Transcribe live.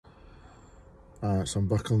Alright, so I'm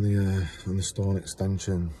back on the stone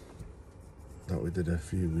extension that we did a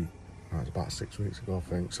few weeks, it's about 6 weeks ago, I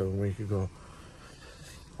think, 7 weeks ago.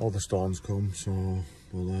 All the stones come, so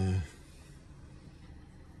we'll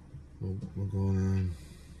go and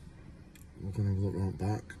we're gonna have a look round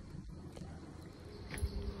back.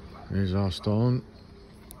 Here's our stone.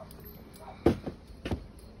 Let's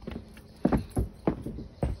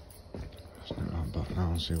get round back now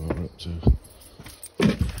and see what we're up to.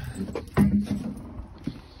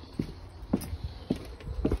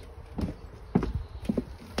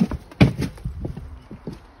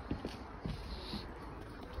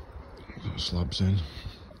 Slabs in,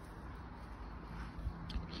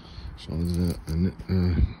 so there's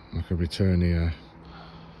like a return here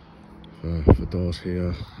for doors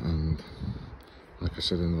here, and like I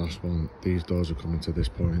said in the last one, these doors are coming to this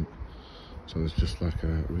point, so there's just like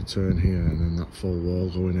a return here and then that full wall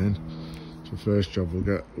going in. So first job, we'll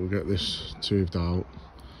get this tubed out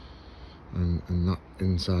and that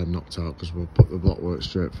inside knocked out, because we'll put the blockwork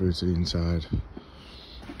straight through to the inside,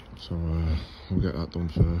 so we'll get that done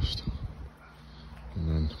first. And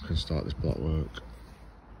then we can start this block work.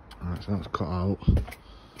 Alright, so that's cut out.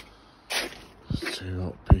 Just 2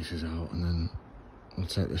 little pieces out, and then I'll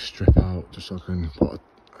take this strip out just so I can put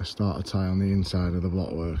a starter tie on the inside of the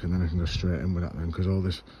block work, and then I can go straight in with that then, because all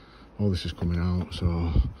this is coming out, so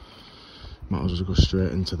might as well go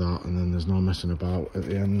straight into that, and then there's no messing about at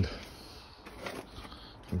the end.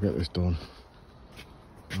 I'll get this done.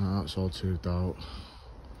 Right, that's all tubed out.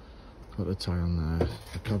 Got the tie on there.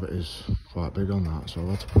 The cavity's quite big on that, so I'll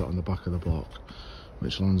have to put it on the back of the block,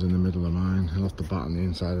 which lands in the middle of mine. I'll have to batten the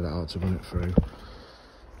inside of that out to run it through.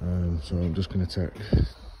 So I'm just going to take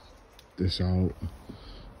this out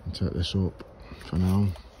and take this up for now.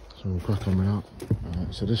 So we'll crack on with that.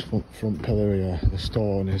 Right, so this front pillar here, the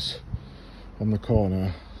stone is on the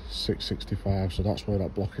corner, 665, so that's where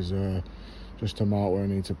that block is there, just to mark where I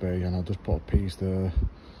need to be, and I'll just put a piece there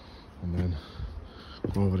and then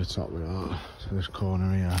go over the top with that. So this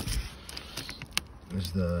corner here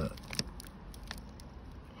is I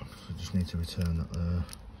just need to return that there.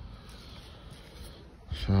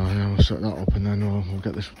 So yeah, we'll set that up, and then we'll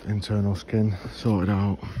get this internal skin sorted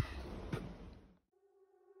out.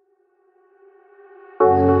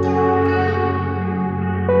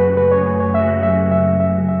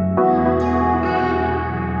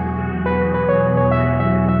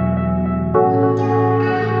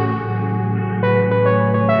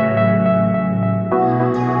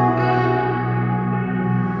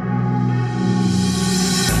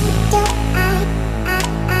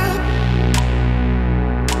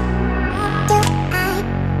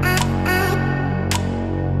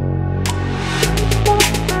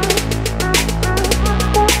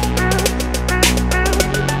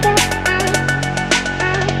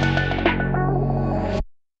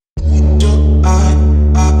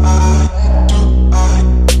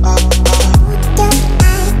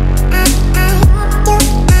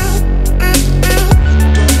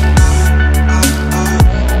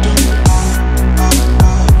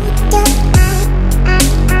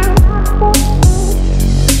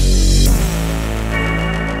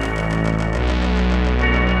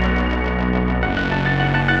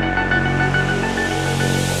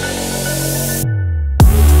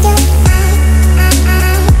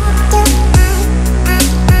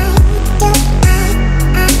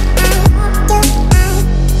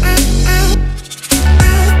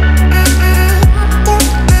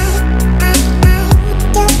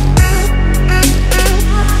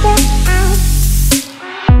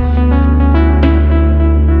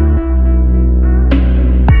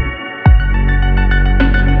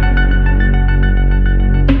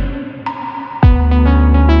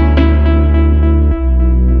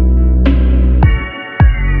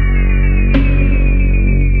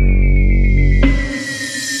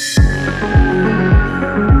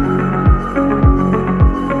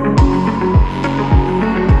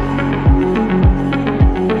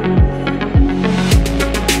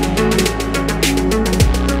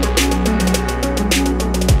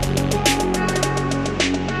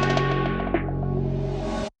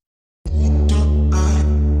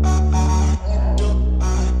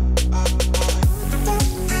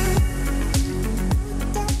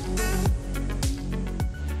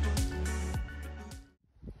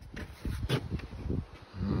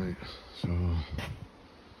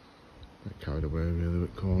 Carried away really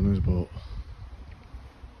with corners, but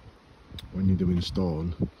when you're doing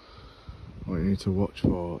stone, what you need to watch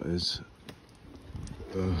for is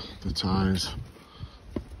the ties.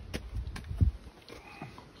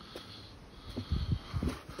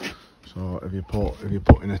 So if you're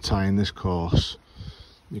putting a tie in this course,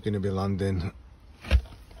 you're going to be landing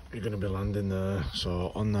you're going to be landing there.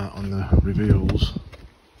 So on the reveals,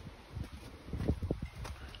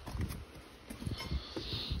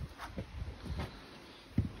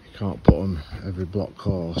 you can't put them every block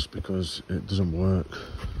course because it doesn't work.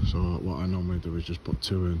 So what I normally do is just put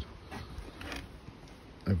 2 in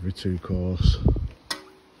every 2 course.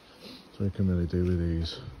 So you can really do with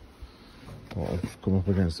these. But I've come up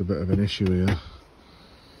against a bit of an issue here.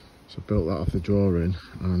 So I built that off the drawing,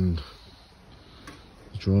 and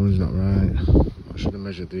the drawing's not right. I should have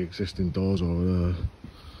measured the existing doors over there,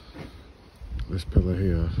 this pillar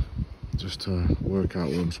here, just to work out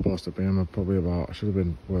where I'm supposed to be. I'm probably about, I should have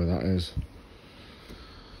been where that is.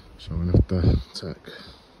 So I'm going to have to take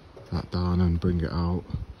that down and bring it out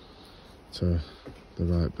to the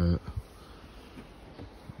right bit.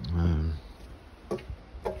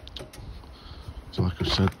 So like I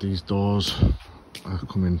said, these doors are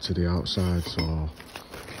coming to the outside, so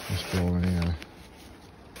let's go in here.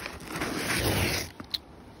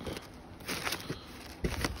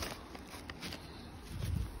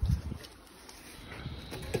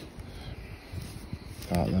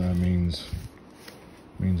 That there means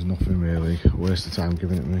nothing really, a waste of time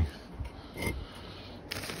giving it me.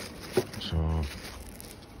 So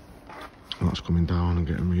that's coming down and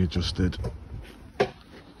getting readjusted.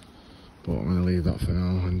 But I'm going to leave that for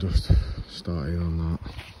now and just start here on that.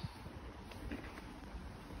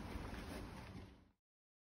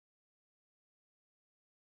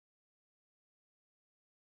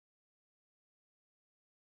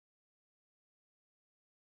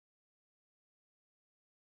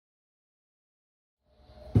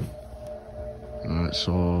 Right,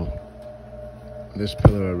 so this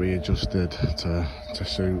pillar I readjusted to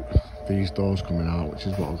suit these doors coming out, which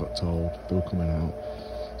is what I got told, they were coming out.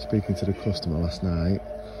 Speaking to the customer last night,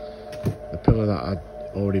 the pillar that I'd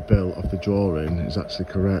already built off the drawing is actually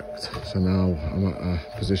correct. So now I'm at a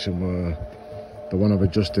position where the one I've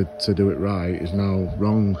adjusted to do it right is now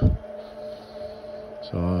wrong.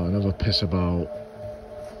 So I never piss about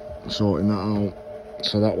sorting that out.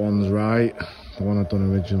 So that one's right, the one I'd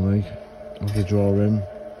done originally off the drawing.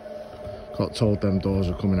 Got told them doors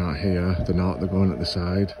are coming out here, they're not, they're going at the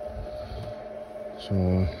side. So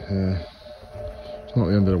yeah, it's not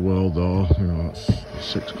the end of the world though, you know, it's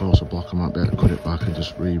 6 course a block. I might be able to cut it back and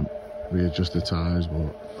just readjust the tyres,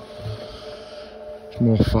 but it's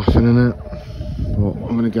more faffing in it. But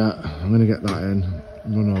I'm gonna get that in,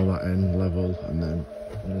 run all that in level, and then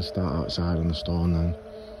I'm gonna start outside on the stone then.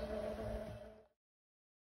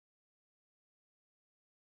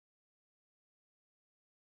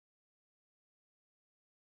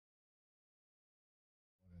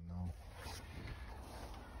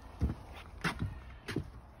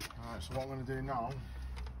 Alright, so what I'm going to do now,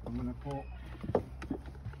 I'm going to put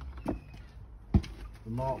the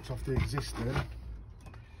marks off the existing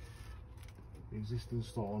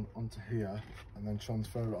stone onto here, and then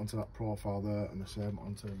transfer it onto that profile there, and the same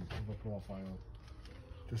onto the other profile,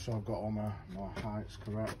 just so I've got all my heights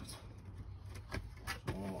correct.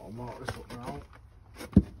 So I'll mark this up now.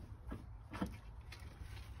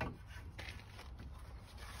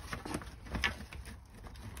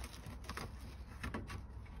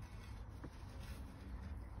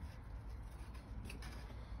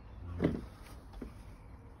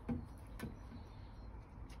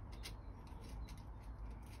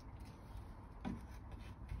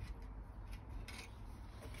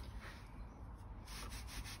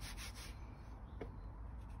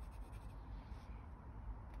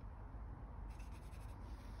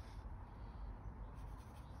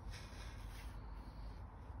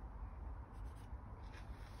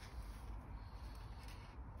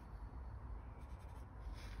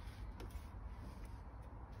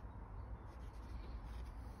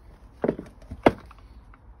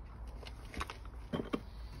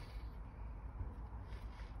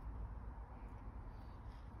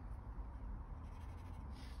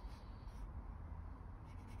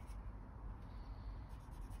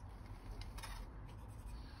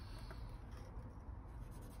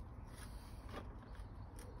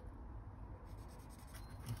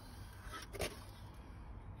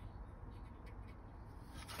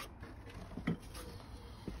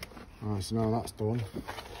 Alright, so now that's done,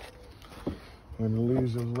 I'm going to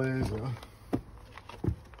use a laser,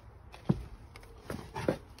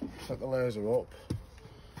 set the laser up,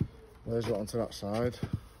 laser it onto that side.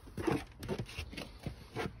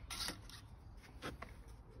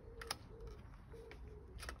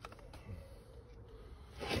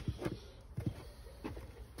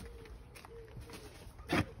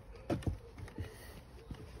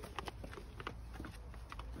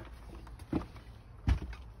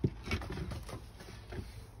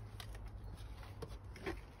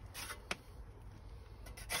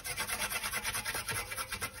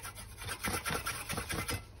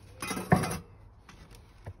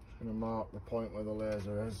 mark the point where the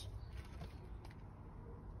laser is.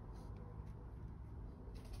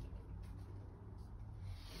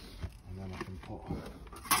 And then I can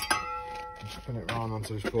spin it round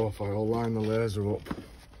onto this profile, line the laser up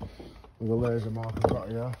with the laser mark I've got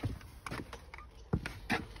here.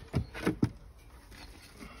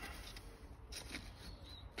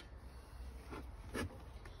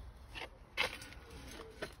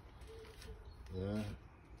 There,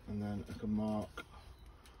 and then I can mark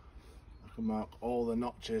all the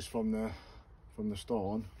notches from the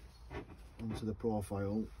stone onto the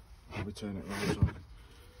profile. I'll be turning it around.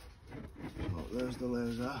 So there's the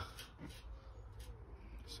laser.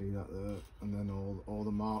 See that there, and then all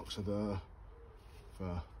the marks are there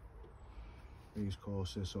for these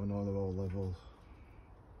courses, so I know they're all level.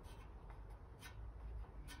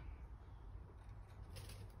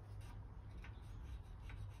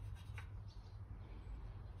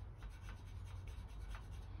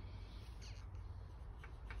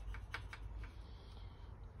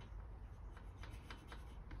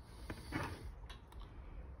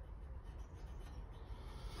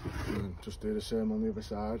 Just do the same on the other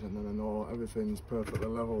side, and then I know everything's perfectly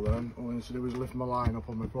level then. All I need to do is lift my line up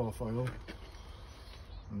on my profile,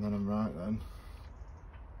 and then I'm right then.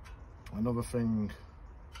 Another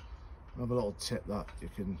little tip that you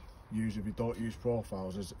can use if you don't use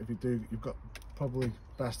profiles is, if you do, you've got probably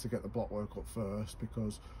best to get the blockwork up first,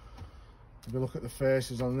 because if you look at the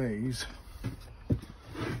faces on these,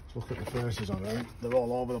 they're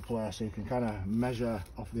all over the place, so you can kind of measure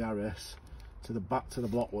off the arris to the back to the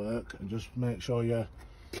blockwork and just make sure you're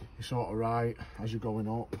sort of right as you're going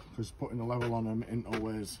up, because putting the level on them isn't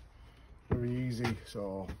always very easy.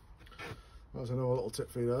 So that's another little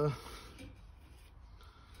tip for you there.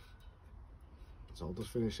 So I'll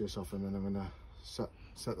just finish this off, and then I'm gonna set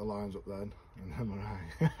the lines up then, and then we're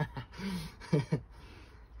right. You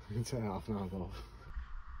can take it off now, Bob.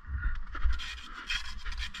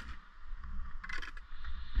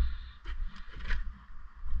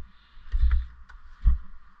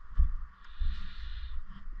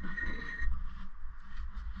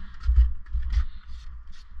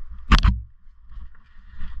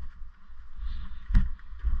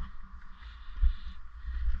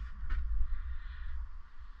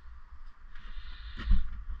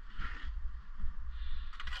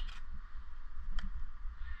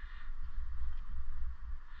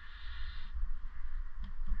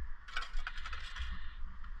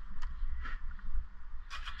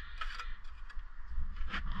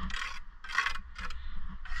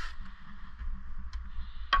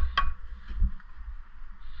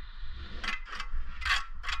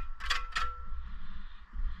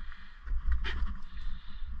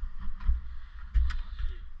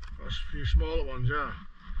 A few smaller ones, yeah.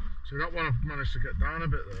 So that one I've managed to get down a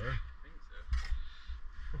bit there. I think so.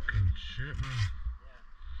 Fucking shit, man. Yeah.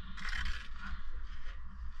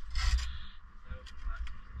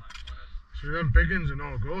 So them big ones are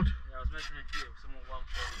no good. Yeah, I was measuring a few, some were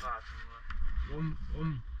 145, some were...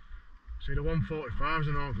 See, the 145s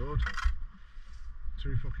are no good.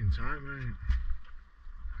 Too fucking tight, mate.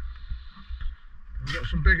 Have you got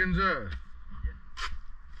some big ones there? Yeah.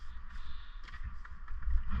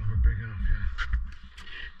 Another big enough, yeah.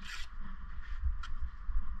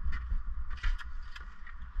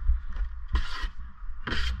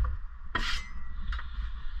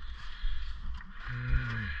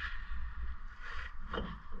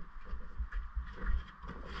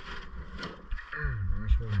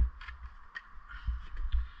 Nice one.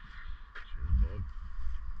 Cheers, Bob.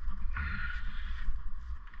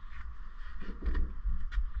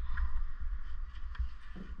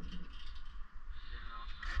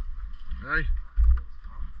 Hey?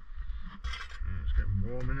 It's getting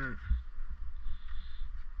warm, isn't it?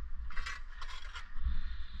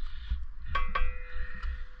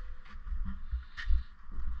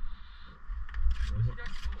 What's your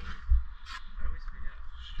dad's called? I always forget.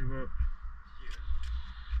 Stuart. Stuart. Yeah.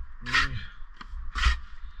 I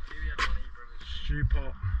knew he had one of your brothers. Stew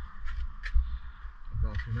pot.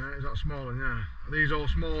 Is that small one? Yeah. Are these all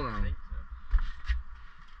small now? I think so.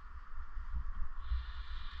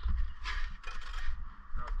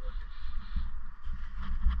 I was looking.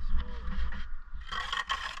 Smaller.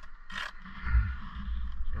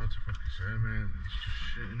 It's hard to fucking say, man. It's just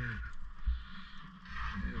shit, innit?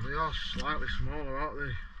 Yeah, they are slightly smaller, aren't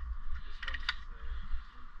they? This one's 140.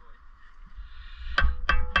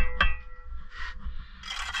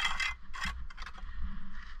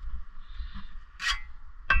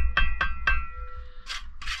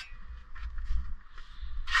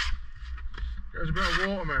 Get us a bit of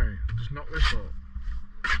water, mate, and just knock this up.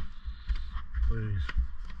 Please.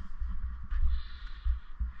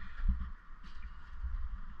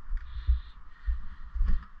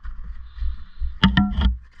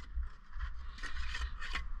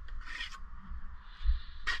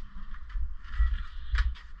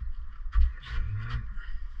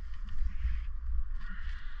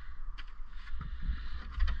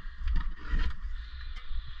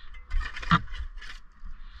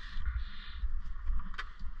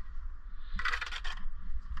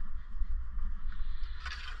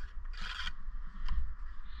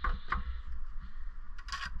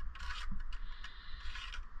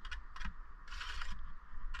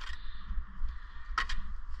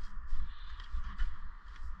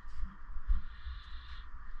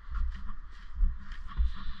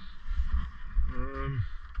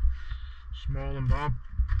 Small and Bob.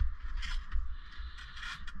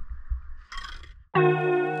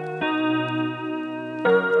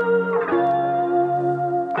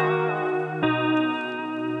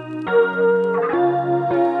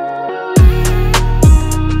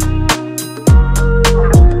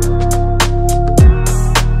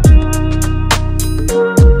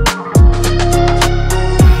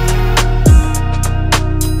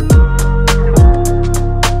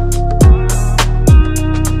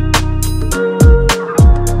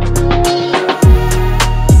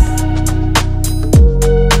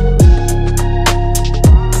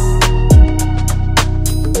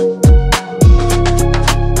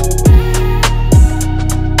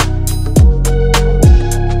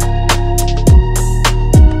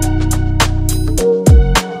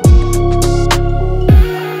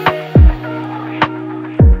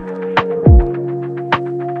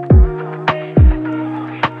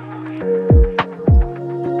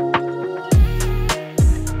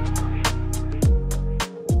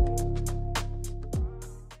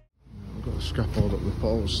 Scaffold up the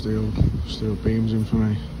poles, steel beams in for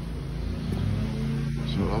me.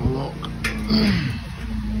 So we'll have a look.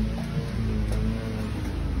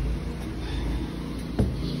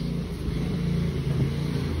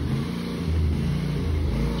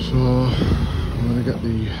 So I'm going to get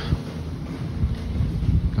the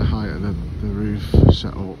height of the roof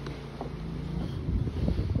set up.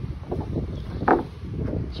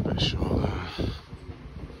 It's a bit short there.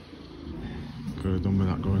 Could have done with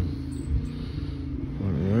that going.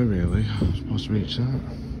 Really, I'm supposed to reach that.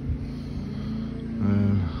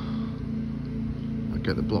 I'll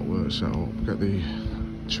get the blockwork set up, get the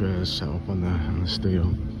trays set up on the steel.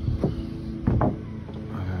 And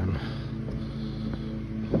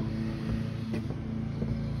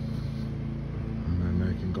then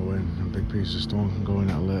they can go in, a big piece of stone can go in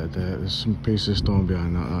at a later date. There's some piece of stone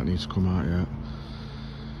behind that needs to come out yet.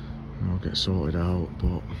 And I'll get sorted out,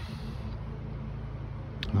 but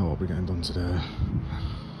that won't be getting done today.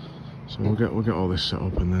 So we'll get all this set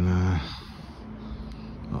up and then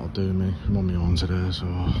that'll do me. I'm on my own today, so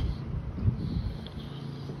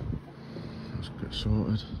let's get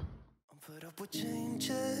sorted. I'm put up with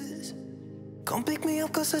changes. Come pick me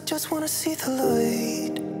up cause I just wanna see the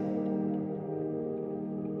light.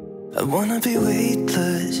 I wanna be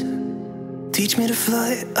weightless. Teach me to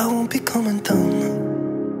fly, I won't be coming down.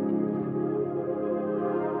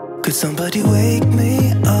 Could somebody wake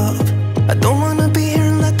me up? I don't wanna be here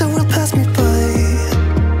and let the world pass me by.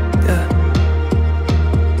 Yeah.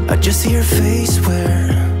 I just see her face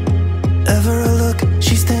wherever I look.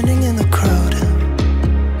 She's standing in the crowd.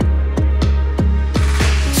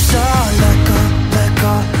 So let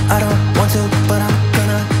go, I don't want to, but I'm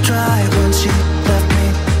gonna try. When she left me,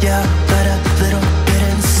 yeah, let a little bit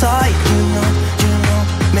inside. You know,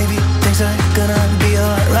 maybe things are gonna be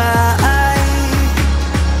alright.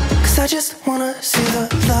 I just wanna see the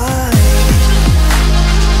light.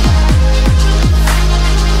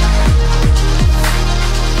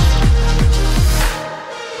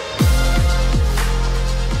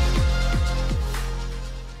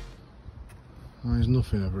 There's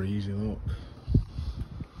nothing ever easy, look.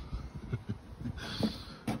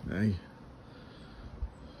 Hey.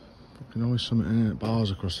 Fucking always something in it. Bars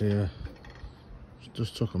across here.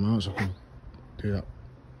 Just took them out so I can do that.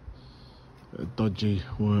 Bit of dodgy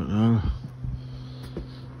work now.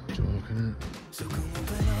 Joking it. So come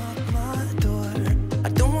open up my door. I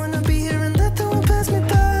don't wanna be here and let the world pass me by.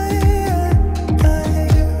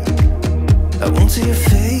 I won't see your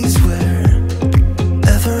face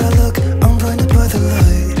wherever I look. I'm blinded by the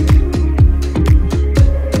light.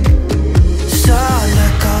 So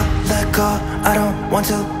let go. I don't want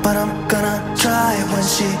to, but I'm gonna try. When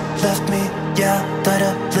she left me, yeah, died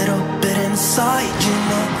a little bit inside. You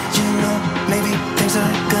know, maybe things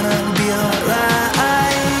are gonna be alright.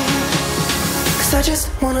 Cause I just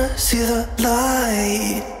wanna see the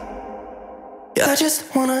light. Yeah, I just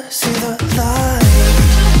wanna see the light.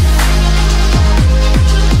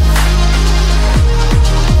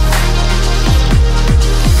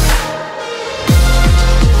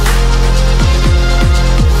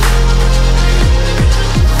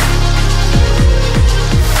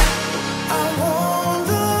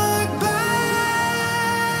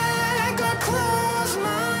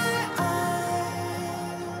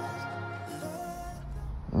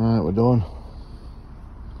 Alright, we're done.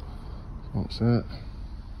 That's it.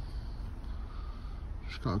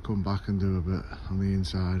 Just got to come back and do a bit on the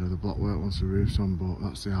inside of the blockwork once the roof's on, but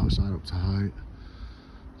that's the outside up to height.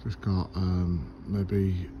 Just got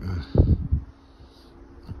maybe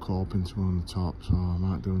a coping to on the top, so I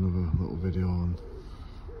might do another little video on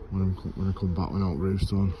when I come back when that roof's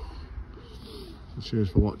done. Cheers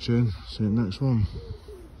for watching. See you next one.